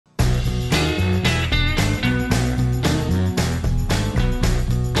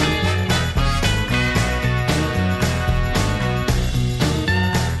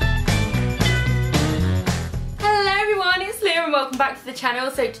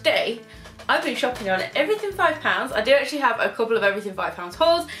channel. So today I've been shopping on Everything £5. I do actually have a couple of Everything £5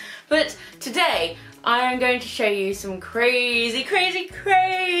 hauls, but today I am going to show you some crazy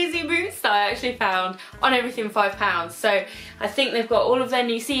boots that I actually found on Everything £5. So I think they've got all of their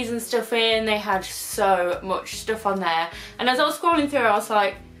new season stuff in. They had so much stuff on there, and as I was scrolling through I was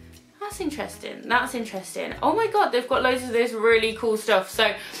like, that's interesting, that's interesting. Oh my god, they've got loads of this really cool stuff.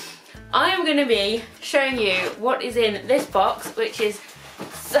 So I am going to be showing you what is in this box, which is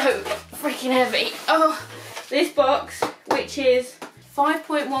so freaking heavy. Oh, this box, which is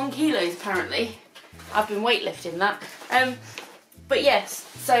 5.1 kilos apparently. I've been weightlifting that. But yes,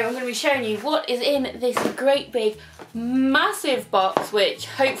 so I'm going to be showing you what is in this great big massive box, which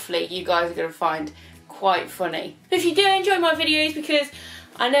hopefully you guys are going to find quite funny. If you do enjoy my videos, because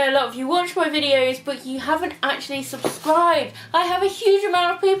I know a lot of you watch my videos but you haven't actually subscribed. I have a huge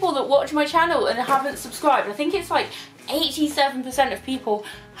amount of people that watch my channel and haven't subscribed. I think it's like 87% of people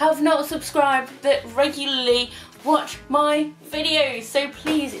have not subscribed that regularly watch my videos. So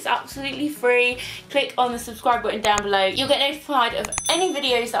please, it's absolutely free. Click on the subscribe button down below. You'll get notified of any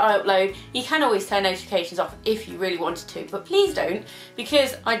videos that I upload. You can always turn notifications off if you really wanted to, but please don't,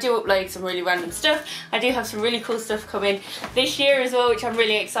 because I do upload some really random stuff. I do have some really cool stuff coming this year as well, which I'm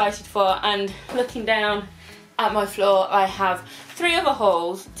really excited for. And looking down at my floor, I have 3 other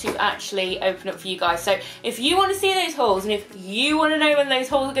hauls to actually open up for you guys. So if you want to see those hauls, and if you want to know when those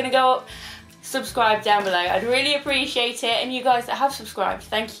hauls are going to go up, subscribe down below. I'd really appreciate it, and you guys that have subscribed,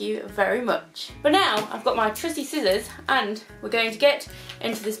 thank you very much. But now I've got my trusty scissors and we're going to get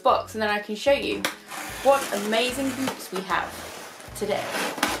into this box, and then I can show you what amazing boots we have today.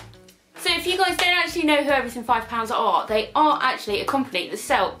 So if you guys don't actually know who Everything £5 are, they are actually a company that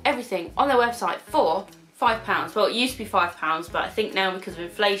sell everything on their website for £5. Well, it used to be £5, but I think now because of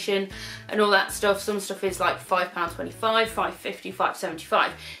inflation and all that stuff, some stuff is like £5.25, £5.50, £5.75.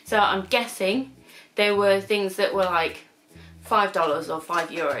 So I'm guessing there were things that were like $5 or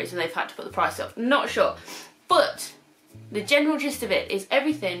 €5 and they've had to put the price up. Not sure. But the general gist of it is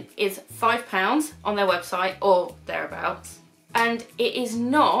everything is £5 on their website or thereabouts. And it is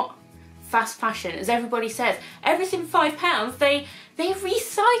not fast fashion, as everybody says. Everything £5, they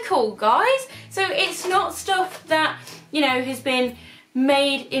recycle, guys. So it's not stuff that, you know, has been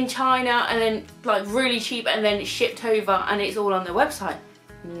made in China and then like really cheap and then shipped over and it's all on their website.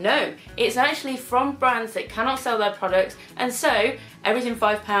 No, it's actually from brands that cannot sell their products, and so Everything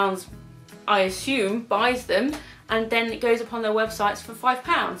 £5, I assume, buys them and then it goes up on their websites for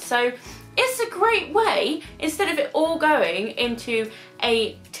 £5. So it's a great way, instead of it all going into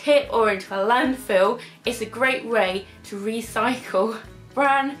a tip or into a landfill, it's a great way to recycle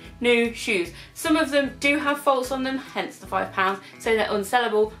brand new shoes. Some of them do have faults on them, hence the £5, so they're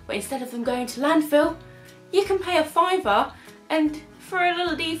unsellable, but instead of them going to landfill, you can pay a £5 and for a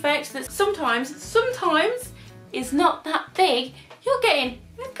little defect that sometimes is not that big, you're getting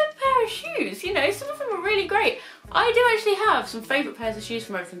a good pair of shoes. You know, some of them are really great. I do actually have some favourite pairs of shoes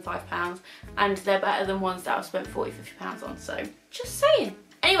from Everything £5, and they're better than ones that I've spent £40, £50 on, so just saying.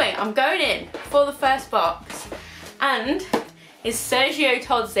 Anyway, I'm going in for the first box, and it's Sergio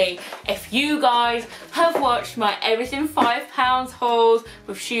Tozzi. If you guys have watched my Everything £5 hauls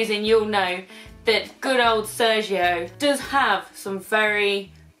with shoes in, you'll know that good old Sergio does have some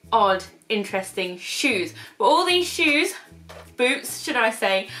very odd, interesting shoes. But all these shoes, boots should I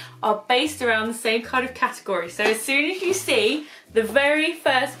say, are based around the same kind of category. So as soon as you see the very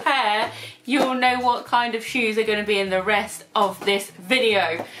first pair, you'll know what kind of shoes are going to be in the rest of this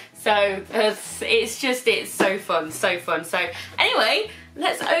video. So it's so fun, so fun. So anyway,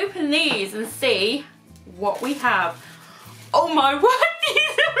 let's open these and see what we have. Oh my word,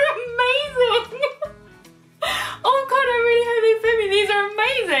 these are amazing! Oh god, I really hope they fit me. These are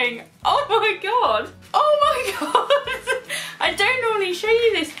amazing. Oh my god. Oh my god. I don't normally show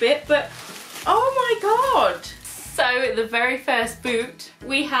you this bit, but oh my god. So the very first boot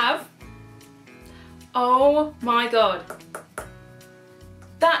we have, oh my god.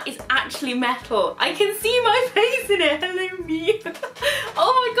 That is actually metal. I can see my face in it. Hello me.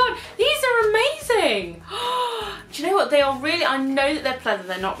 Oh my god, these are amazing. Do you know what? They are really, I know that they're pleather,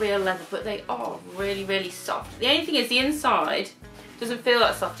 they're not real leather, but they are really, really soft. The only thing is the inside doesn't feel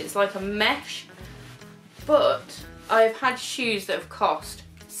that soft. It's like a mesh. But I've had shoes that have cost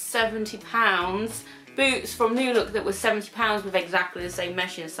 £70. Boots from New Look that were £70 with exactly the same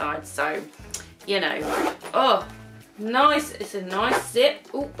mesh inside. So, you know, oh. Nice, it's a nice zip.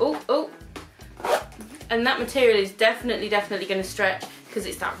 Oh, oh, oh. And that material is definitely going to stretch, because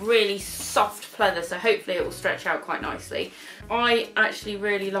it's that really soft pleather, so hopefully it will stretch out quite nicely. I actually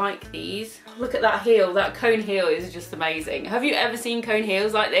really like these. Look at that heel, that cone heel is just amazing. Have you ever seen cone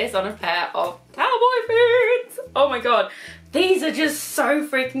heels like this on a pair of cowboy boots? Oh my god, these are just so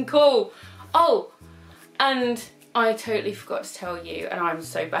freaking cool. Oh, and I totally forgot to tell you, and I'm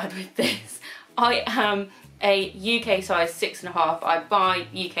so bad with this, I am a UK size 6.5. I buy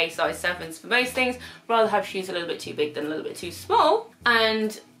UK size 7s for most things. Rather have shoes a little bit too big than a little bit too small.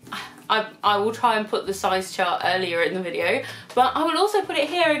 And I will try and put the size chart earlier in the video, but I will also put it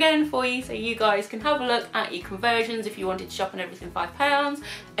here again for you so you guys can have a look at your conversions if you wanted to shop on everything £5.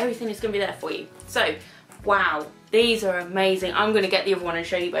 Everything is going to be there for you. So, wow, these are amazing. I'm going to get the other one and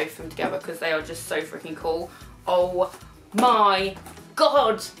show you both of them together because they are just so freaking cool. Oh my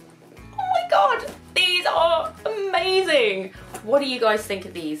god. Oh my god, these are amazing. What do you guys think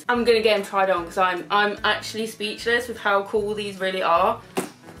of these? I'm gonna get them tried on because I'm actually speechless with how cool these really are.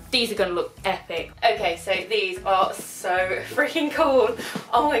 These are gonna look epic. Okay, so these are so freaking cool.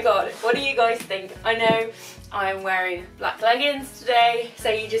 Oh my god, what do you guys think? I know I'm wearing black leggings today, so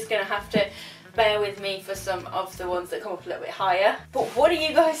you're just gonna have to bear with me for some of the ones that come up a little bit higher. But what do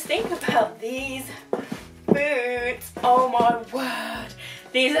you guys think about these boots? Oh my word.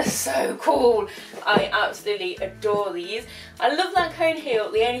 These are so cool. I absolutely adore these. I love that cone heel.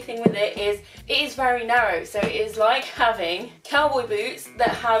 The only thing with it is very narrow. So it is like having cowboy boots that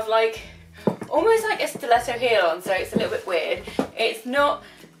have like almost like a stiletto heel on, so it's a little bit weird. It's not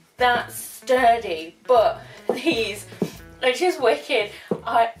that sturdy, but these are just wicked.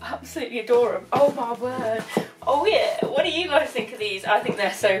 I absolutely adore them. Oh my word. Oh yeah, what do you guys think of these? I think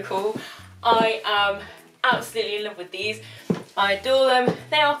they're so cool. I am absolutely in love with these. I adore them.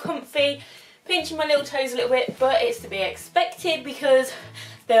 They are comfy, pinching my little toes a little bit, but it's to be expected because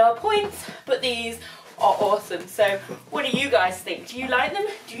they are points, but these are awesome. So what do you guys think? Do you like them?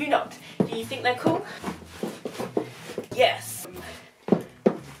 Do you not? Do you think they're cool? Yes.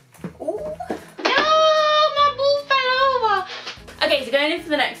 Ooh. No, my ball fell over. Okay, so going in for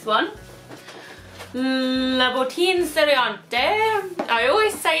the next one. La bottine seriante. I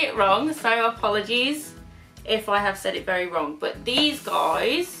always say it wrong, so apologies if I have said it very wrong, but these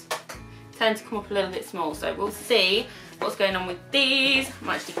guys tend to come up a little bit small, so we'll see what's going on with these. I'm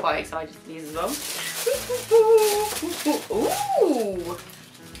actually quite excited for these as well. Ooh.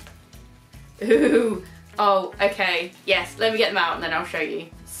 Ooh. Oh, okay. Yes, let me get them out and then I'll show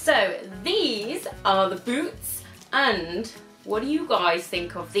you. So these are the boots, and what do you guys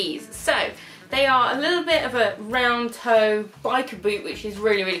think of these? So they are a little bit of a round toe biker boot, which is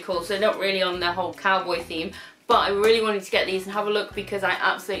really, really cool. So not really on the whole cowboy theme, but I really wanted to get these and have a look because I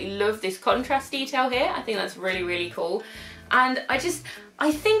absolutely love this contrast detail here. I think that's really, really cool. And I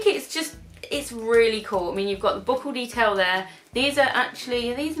think it's really cool. I mean, you've got the buckle detail there. These are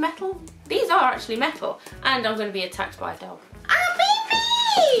these metal? These are actually metal. And I'm going to be attacked by a dog. Ah,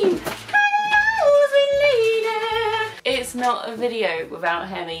 baby! Hello, sweet lady! It's not a video without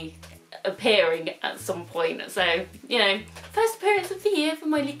Hemi appearing at some point, so you know, first appearance of the year for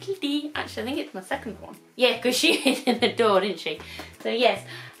my little D. Actually, I think it's my second one. Yeah, because she hid in the door, didn't she? So yes,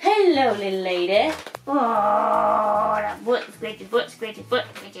 hello little lady. Oh, that butt scratches, butt scratches, butt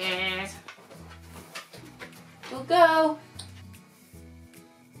scratches. Good girl.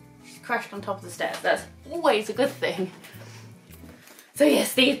 She's crashed on top of the stairs. That's always a good thing. So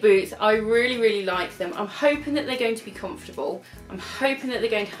yes, these boots, I really, really like them. I'm hoping that they're going to be comfortable. I'm hoping that they're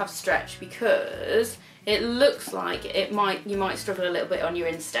going to have stretch because it looks like you might struggle a little bit on your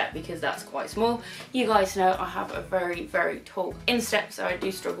instep because that's quite small. You guys know I have a very, very tall instep, so I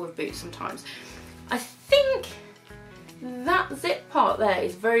do struggle with boots sometimes. I think that zip part there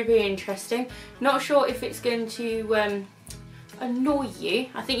is very, very interesting. Not sure if it's going to annoy you.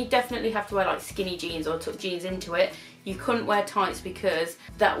 I think you definitely have to wear like skinny jeans or tuck jeans into it. You couldn't wear tights because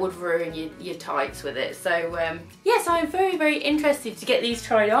that would ruin your tights with it. So yes, I'm very, very interested to get these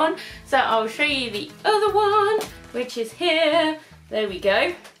tried on. So I'll show you the other one, which is here. There we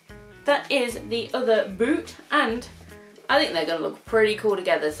go. That is the other boot, and I think they're gonna look pretty cool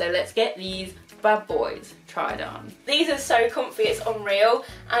together. So let's get these bad boys tried on. These are so comfy, it's unreal,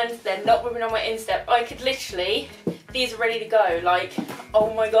 and they're not rubbing on my instep. I could literally, these are ready to go, like,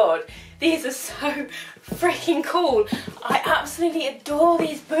 oh my god. These are so freaking cool. I absolutely adore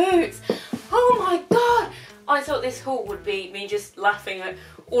these boots. Oh my god. I thought this haul would be me just laughing at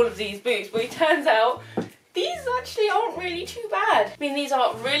all of these boots, but it turns out these actually aren't really too bad. I mean, these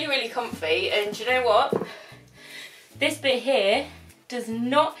are really, really comfy, and you know what? This bit here does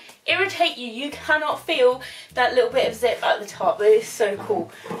not irritate you. You cannot feel that little bit of zip at the top. That is so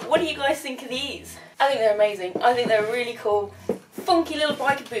cool. What do you guys think of these? I think they're amazing. I think they're really cool. funky little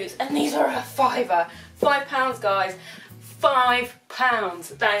biker boots, and these are a fiver. £5, guys.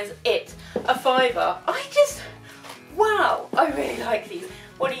 £5. That is it. A fiver. Wow, I really like these.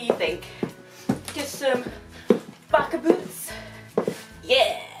 What do you think? Just some biker boots.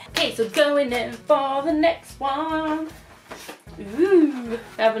 Yeah. Okay, so going in for the next one. Ooh,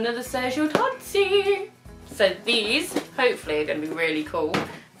 have another Sergio Tozzi. So these, hopefully, are going to be really cool.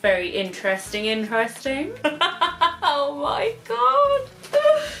 Very interesting. Oh my god.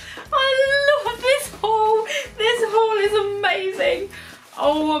 I love this haul. This haul is amazing.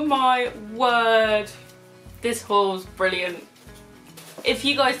 Oh my word. This haul's brilliant. If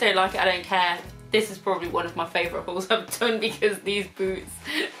you guys don't like it, I don't care. This is probably one of my favourite hauls I've done because these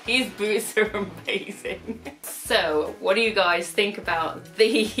boots are amazing. So, what do you guys think about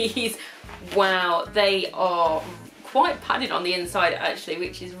these? Wow, they are quite padded on the inside actually,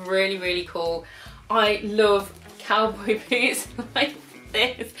 which is really, really cool. I love cowboy boots like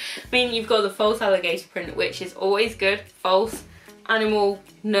this. I mean, you've got the false alligator print, which is always good. False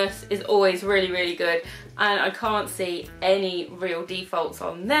animalness is always really, really good. And I can't see any real defaults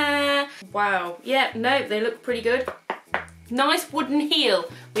on there. Wow, yeah, no, they look pretty good. Nice wooden heel.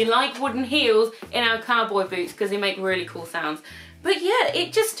 We like wooden heels in our cowboy boots because they make really cool sounds. But yeah,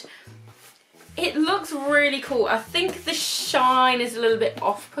 it looks really cool. I think the shine is a little bit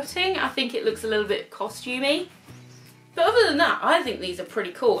off-putting. I think it looks a little bit costumey. But other than that, I think these are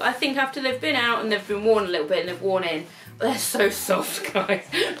pretty cool. I think after they've been out and they've been worn a little bit and they've worn in, they're so soft, guys.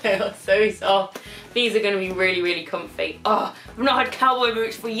 They are so soft. These are going to be really, really comfy. Oh, I've not had cowboy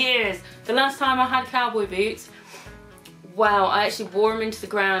boots for years. The last time I had cowboy boots, wow, I actually wore them into the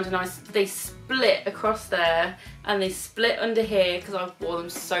ground and they split across there and they split under here because I've wore them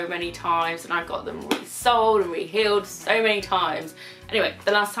so many times and I got them resoled and rehealed so many times. Anyway,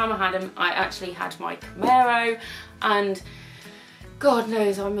 the last time I had them, I actually had my Camaro and God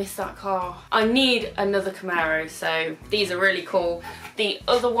knows I miss that car. I need another Camaro, so these are really cool. The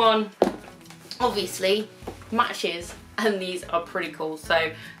other one obviously matches and these are pretty cool,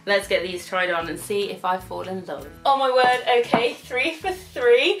 so let's get these tried on and see if I fall in love. Oh my word, okay, 3 for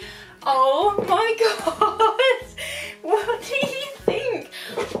 3. Oh my god, what do you think?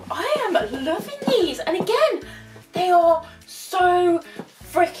 I am loving these, and again, they are so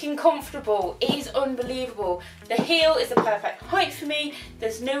freaking comfortable. It is unbelievable. The heel is the perfect height for me.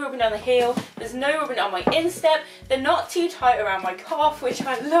 There's no rubbing on the heel. There's no rubbing on my instep. They're not too tight around my calf, which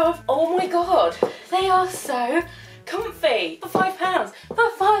I love. Oh my god, they are so comfy. For £5. For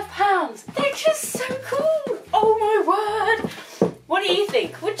 £5. They're just so cool. Oh my word. What do you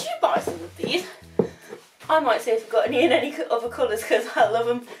think? Would you buy some of these? I might see if I've got any in any other colours because I love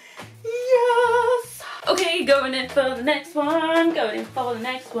them. Yes. Okay, going in for the next one. Going in for the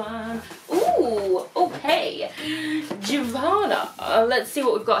next one. Ooh, okay. Giovanna. Let's see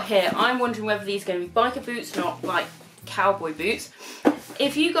what we've got here. I'm wondering whether these are going to be biker boots, not like cowboy boots.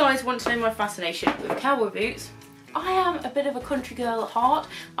 If you guys want to know my fascination with cowboy boots, I am a bit of a country girl at heart.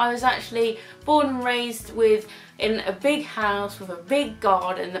 I was actually born and raised in a big house with a big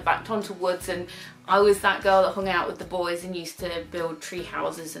garden that backed onto woods, and I was that girl that hung out with the boys and used to build tree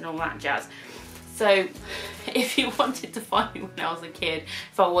houses and all that jazz. So if you wanted to find me when I was a kid,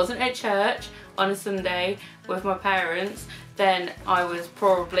 if I wasn't at church on a Sunday with my parents, then I was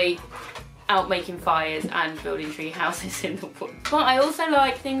probably out making fires and building tree houses in the woods. But I also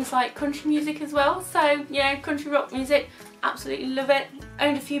like things like country music as well, so yeah, country rock music, absolutely love it.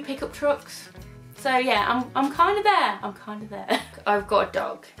 Owned a few pickup trucks, so yeah, I'm kind of there. I'm kind of there. I've got a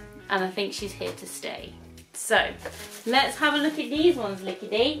dog and I think she's here to stay. So let's have a look at these ones,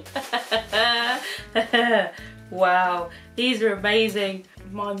 Lickety. Wow, these are amazing.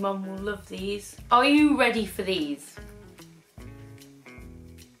 My mum will love these. Are you ready for these?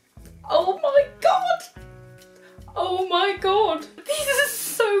 Oh my god! Oh my god! These are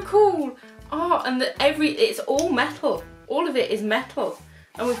so cool! Oh, and it's all metal. All of it is metal.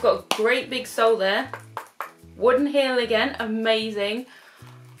 And we've got a great big sole there. Wooden heel again, amazing.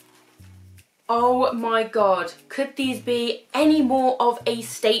 Oh my god, could these be any more of a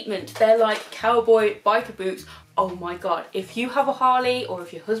statement? They're like cowboy biker boots. Oh my god, if you have a Harley, or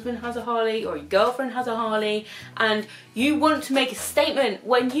if your husband has a Harley, or your girlfriend has a Harley, and you want to make a statement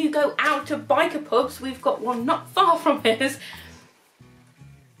when you go out to biker pubs, we've got one not far from us.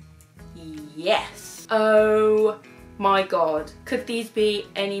 Yes. Oh my god, could these be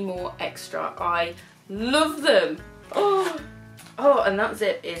any more extra? I love them. Oh, and that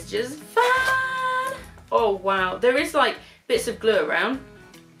zip is just fun. Oh wow, there is like bits of glue around,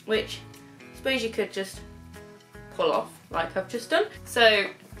 which I suppose you could just pull off like I've just done. So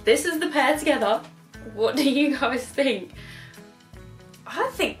this is the pair together. What do you guys think? I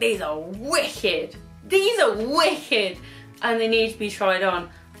think these are wicked. These are wicked and they need to be tried on.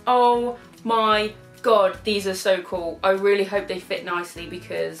 Oh my god, these are so cool. I really hope they fit nicely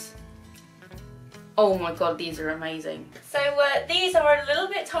because oh my god, these are amazing. So these are a little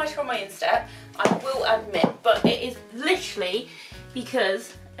bit tighter on my instep, I will admit, but it is literally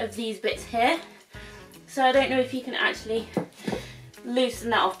because of these bits here. So I don't know if you can actually loosen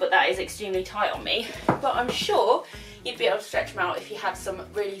that off, but that is extremely tight on me. But I'm sure you'd be able to stretch them out if you had some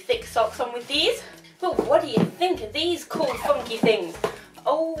really thick socks on with these. But what do you think of these cool funky things?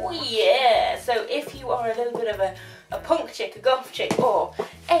 Oh yeah, so if you are a little bit of a punk chick, a goth chick, or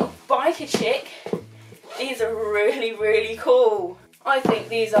a biker chick, these are really, really cool. I think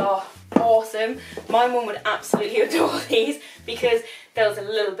these are awesome. My mum would absolutely adore these because there was a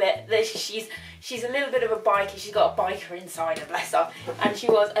little bit, she's a little bit of a biker, she's got a biker inside her, bless her, and she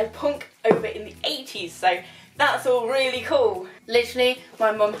was a punk over in the 80s, so that's all really cool. Literally,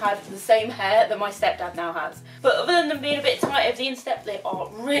 my mum had the same hair that my stepdad now has. But other than them being a bit tight of the instep, they are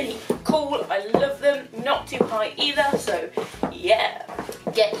really cool. I love them, not too high either, so yeah,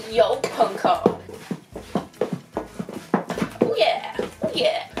 get your punk on. Oh yeah, oh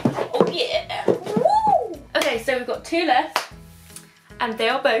yeah, oh yeah, woo! Okay, so we've got two left, and they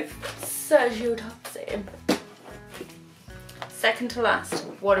are both Sergio Topsy. Second to last,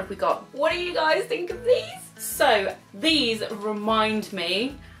 what have we got? What do you guys think of these? So these remind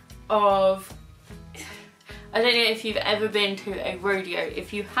me of, I don't know if you've ever been to a rodeo.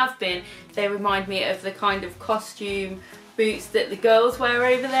 If you have been, they remind me of the kind of costume boots that the girls wear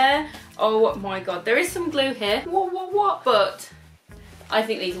over there. Oh my god, there is some glue here. What? But I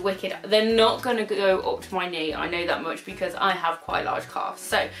think these are wicked. They're not going to go up to my knee, I know that much, because I have quite large calves.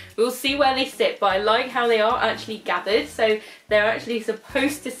 So we'll see where they sit, but I like how they are actually gathered. So they're actually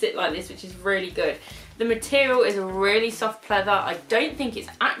supposed to sit like this, which is really good. The material is a really soft pleather. I don't think it's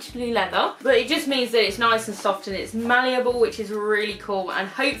actually leather, but it just means that it's nice and soft and it's malleable, which is really cool. And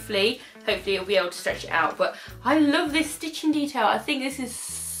hopefully you'll be able to stretch it out. But I love this stitching detail. I think this is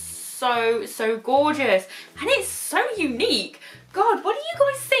so gorgeous. And it's so unique. God, what do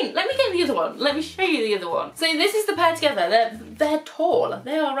you guys think? Let me get the other one. Let me show you the other one. So this is the pair together. They're tall.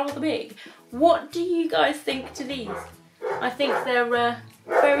 They are rather big. What do you guys think to these? I think they're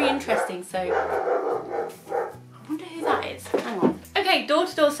very interesting. So I wonder who that is. Hang on. Okay,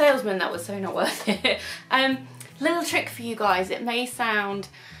 door-to-door salesman. That was so not worth it. Little trick for you guys. It may sound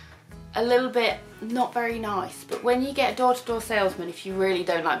a little bit not very nice, but when you get a door-to-door salesman, if you really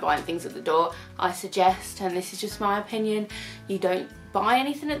don't like buying things at the door, I suggest, and this is just my opinion, you don't buy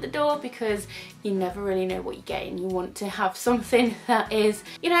anything at the door because you never really know what you're getting. You want to have something that is,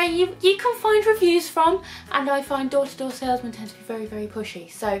 you know, you can find reviews from, and I find door-to-door salesmen tend to be very, very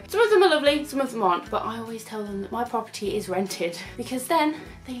pushy. So some of them are lovely, some of them aren't, but I always tell them that my property is rented because then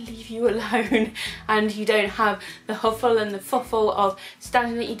they leave you alone and you don't have the huffle and the fuffle of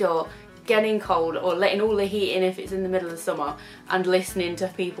standing at your door, getting cold, or letting all the heat in if it's in the middle of summer, and listening to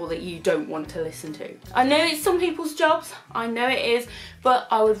people that you don't want to listen to. I know it's some people's jobs, I know it is, but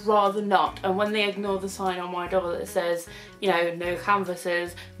I would rather not. And when they ignore the sign on my door that says, you know, no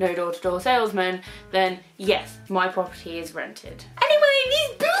canvassers, no door-to-door salesman, then yes, my property is rented. Anyway,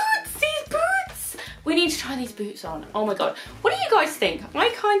 these boots! We need to try these boots on. Oh my god. What do you guys think?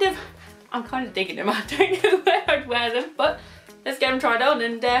 I'm kind of digging them. I don't know where I'd wear them, but let's get them tried on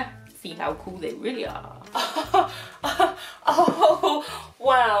and see how cool they really are. Oh,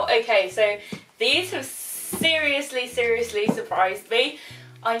 wow. Okay, so these have seriously surprised me.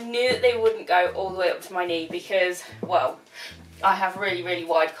 I knew that they wouldn't go all the way up to my knee because, well, I have really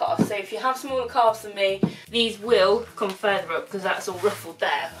wide calves. So if you have smaller calves than me, these will come further up because that's all ruffled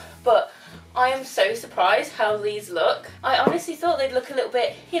there. But I am so surprised how these look. I honestly thought they'd look a little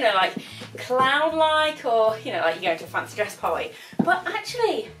bit, you know, like clown-like, or, you know, like you're going to a fancy dress party. But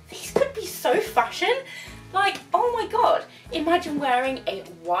actually, these could be so fashion. Like, oh my god, imagine wearing a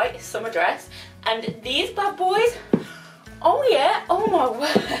white summer dress and these bad boys. Oh yeah, oh my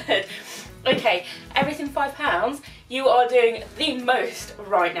word. Okay, everything £5, you are doing the most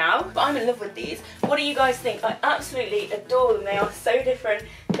right now. But I'm in love with these. What do you guys think? I absolutely adore them. They are so different.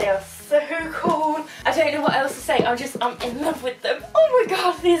 They are so cool. I don't know what else to say. I'm in love with them. Oh my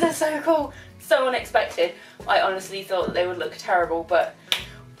god, these are so cool. So unexpected. I honestly thought that they would look terrible, but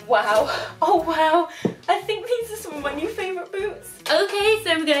wow. Oh wow. I think these are some of my new favourite boots. Okay,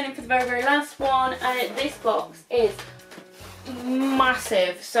 so we're going in for the very last one, and this box is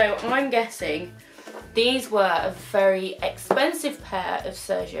massive. So I'm guessing these were a very expensive pair of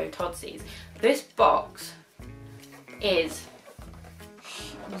Sergio Todsies. This box is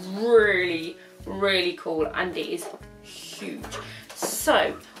really cool and it is huge.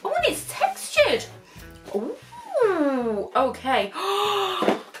 So, oh, and it's textured. Ooh, okay.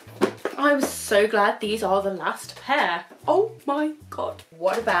 I'm so glad these are the last pair. Oh my god.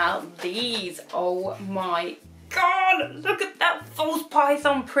 What about these? Oh my god, look at that false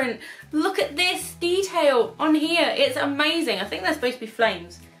python print. Look at this detail on here. It's amazing. I think they're supposed to be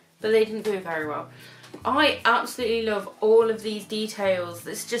flames, but they didn't do very well. I absolutely love all of these details.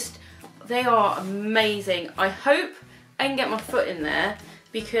 It's just, they are amazing. I hope I can get my foot in there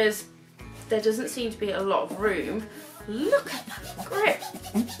because there doesn't seem to be a lot of room. Look at that grip.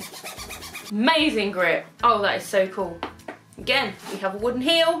 Amazing grip. Oh, that is so cool. Again, we have a wooden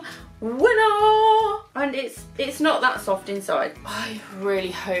heel. Winner! And it's not that soft inside. I really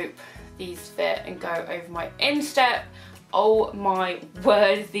hope these fit and go over my instep. Oh my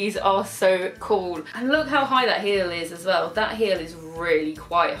word, these are so cool. And look how high that heel is as well. That heel is really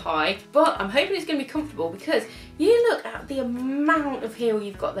quite high, but I'm hoping it's going to be comfortable because you look at the amount of heel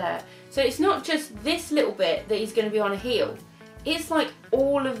you've got there. So it's not just this little bit that is going to be on a heel. It's like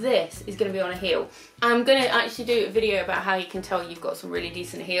all of this is going to be on a heel. I'm going to actually do a video about how you can tell you've got some really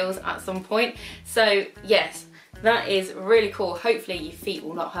decent heels at some point. So yes, that is really cool. Hopefully your feet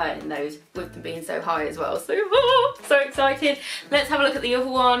will not hurt in those with them being so high as well. So, so excited. Let's have a look at the other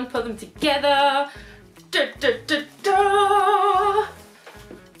one, put them together. Da, da, da, da.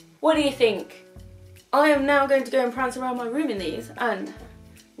 What do you think? I am now going to go and prance around my room in these and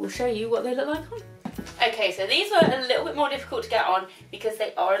we'll show you what they look like on. Okay, so these were a little bit more difficult to get on because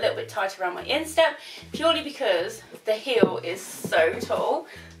they are a little bit tight around my instep, purely because the heel is so tall.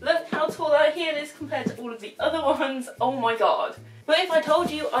 Look how tall that heel is compared to all of the other ones. Oh my god. But if I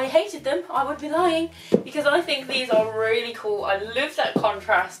told you I hated them, I would be lying, because I think these are really cool. I love that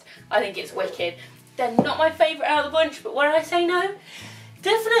contrast. I think it's wicked. They're not my favourite out of the bunch, but when I say no,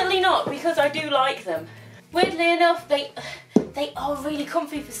 definitely not, because I do like them. Weirdly enough, they are really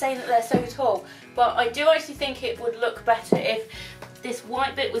comfy for saying that they're so tall, but I do actually think it would look better if this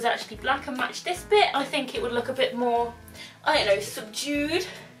white bit was actually black and matched this bit. I think it would look a bit more, I don't know, subdued.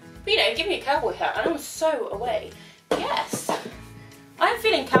 But you know, give me a cowboy hat and I'm so away. Yes, I'm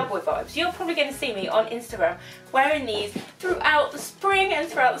feeling cowboy vibes. You're probably going to see me on Instagram wearing these throughout the spring and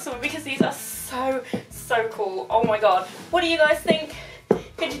throughout the summer because these are so, so cool. Oh my god. What do you guys think?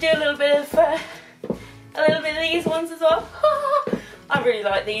 Could you do a little bit of these ones as well? I really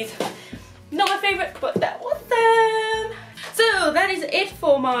like these. Not my favourite, but they're awesome. So that is it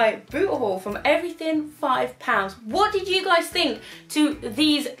for my boot haul from Everything5Pounds. What did you guys think to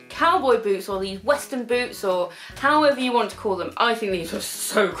these cowboy boots or these western boots or however you want to call them? I think these are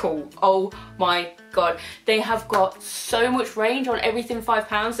so cool. Oh my god. They have got so much range on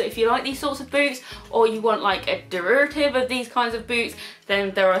Everything5Pounds, so if you like these sorts of boots or you want like a derivative of these kinds of boots,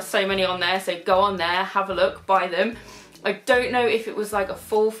 then there are so many on there, so go on there, have a look, buy them. I don't know if it was like a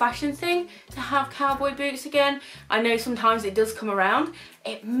full fashion thing to have cowboy boots again. I know sometimes it does come around.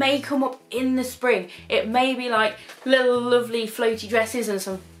 It may come up in the spring. It may be like little lovely floaty dresses and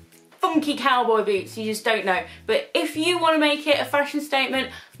some funky cowboy boots. You just don't know. But if you want to make it a fashion statement,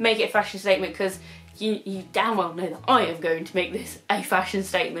 make it a fashion statement, because you damn well know that I am going to make this a fashion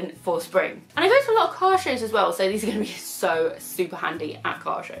statement for spring. And I go to a lot of car shows as well, so these are going to be so super handy at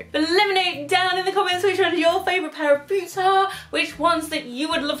car show. But let me know down in the comments which ones your favourite pair of boots are, which ones that you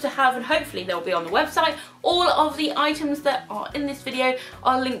would love to have, and hopefully they'll be on the website. All of the items that are in this video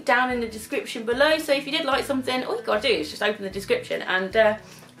are linked down in the description below, so if you did like something, all you gotta do is just open the description and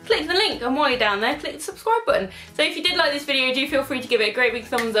click the link, and while you're down there, click the subscribe button. So if you did like this video, do feel free to give it a great big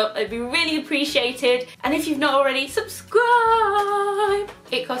thumbs up. It'd be really appreciated. And if you've not already, subscribe.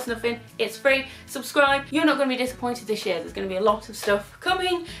 It costs nothing, it's free. Subscribe. You're not going to be disappointed this year. There's going to be a lot of stuff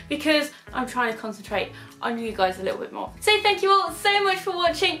coming because I'm trying to concentrate on you guys a little bit more. So thank you all so much for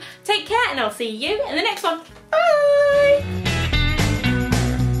watching. Take care, and I'll see you in the next one. Bye.